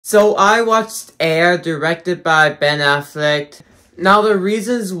So I watched Air, directed by Ben Affleck. Now the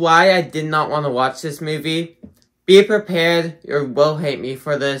reasons why I did not want to watch this movie, be prepared, you will hate me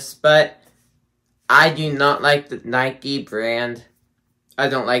for this, but I do not like the Nike brand. I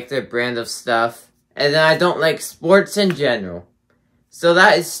don't like their brand of stuff. And then I don't like sports in general. So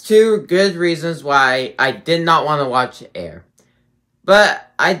that is two good reasons why I did not want to watch Air.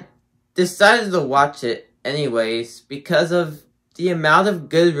 But I decided to watch it anyways because of the amount of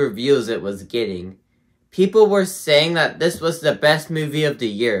good reviews it was getting. People were saying that this was the best movie of the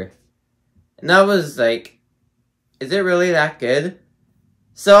year. And I was like, is it really that good?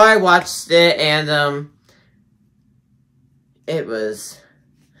 So I watched it and it was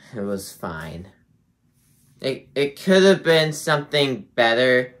fine. It could have been something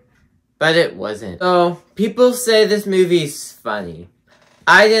better, but it wasn't. So people say this movie's funny.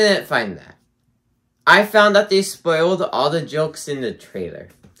 I didn't find that. I found that they spoiled all the jokes in the trailer.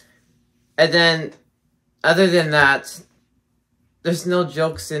 And then, other than that, there's no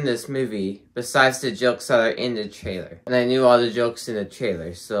jokes in this movie besides the jokes that are in the trailer. And I knew all the jokes in the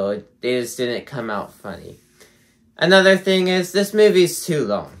trailer, so they just didn't come out funny. Another thing is, this movie's too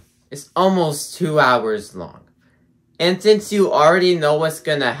long. It's almost 2 hours long. And since you already know what's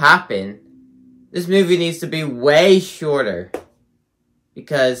gonna happen, this movie needs to be way shorter.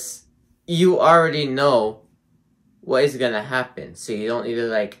 Because you already know what is gonna happen, so you don't need to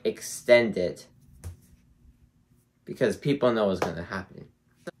like extend it because people know what's gonna happen.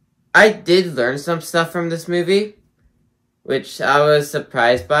 I did learn some stuff from this movie, which I was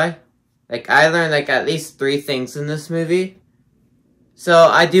surprised by. Like I learned like at least 3 things in this movie, so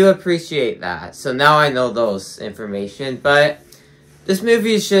I do appreciate that. So now I know those information, but this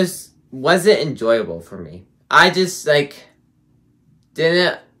movie just wasn't enjoyable for me. I just like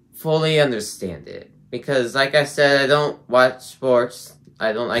didn't fully understand it. Because like I said, I don't watch sports.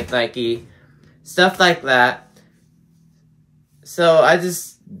 I don't like Nike. Stuff like that. So I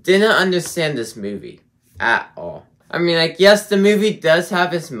just didn't understand this movie at all. I mean, like, yes, the movie does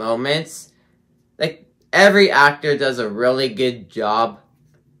have its moments. Like, every actor does a really good job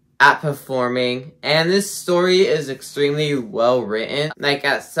at performing, and this story is extremely well written. Like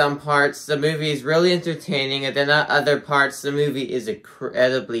at some parts the movie is really entertaining, and then at other parts the movie is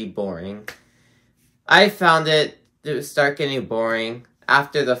incredibly boring. I found it to start getting boring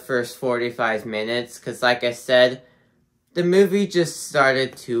after the first 45 minutes because like I said, the movie just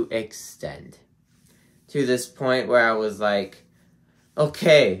started to extend to this point where I was like,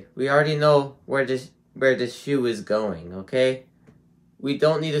 okay, we already know where the shoe is going, okay? We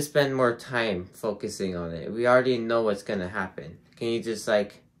don't need to spend more time focusing on it. We already know what's gonna happen. Can you just,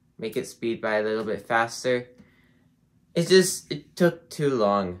 like, make it speed by a little bit faster? It took too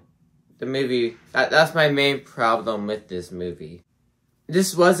long. The movie, that's my main problem with this movie.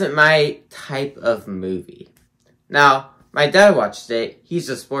 This wasn't my type of movie. Now, my dad watched it. He's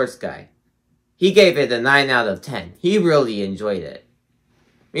a sports guy. He gave it a 9 out of 10. He really enjoyed it.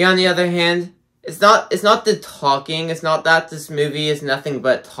 Me, on the other hand, It's not the talking, it's not that this movie is nothing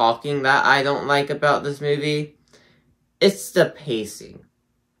but talking that I don't like about this movie. It's the pacing.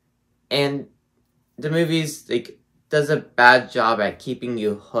 And the movie's, like, does a bad job at keeping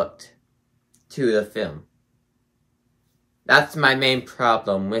you hooked to the film. That's my main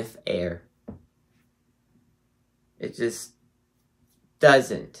problem with Air. It just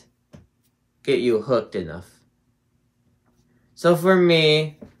doesn't get you hooked enough. So for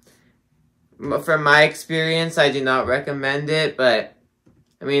me, from my experience, I do not recommend it, but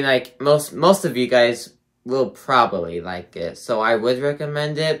I mean, like, most of you guys will probably like it, so I would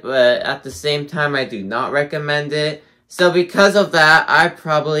recommend it, but at the same time, I do not recommend it. So because of that, I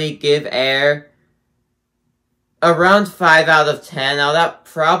probably give Air around 5 out of 10. Now, that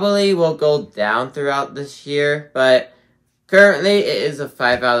probably will go down throughout this year, but currently, it is a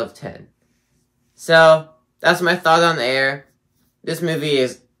 5 out of 10. So, that's my thought on Air. This movie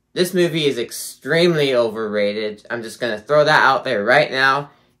is extremely overrated. I'm just gonna throw that out there right now.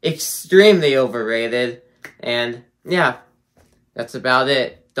 Extremely overrated. And, yeah, that's about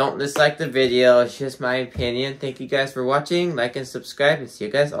it. Don't dislike the video. It's just my opinion. Thank you guys for watching. Like and subscribe. And see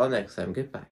you guys all next time. Goodbye.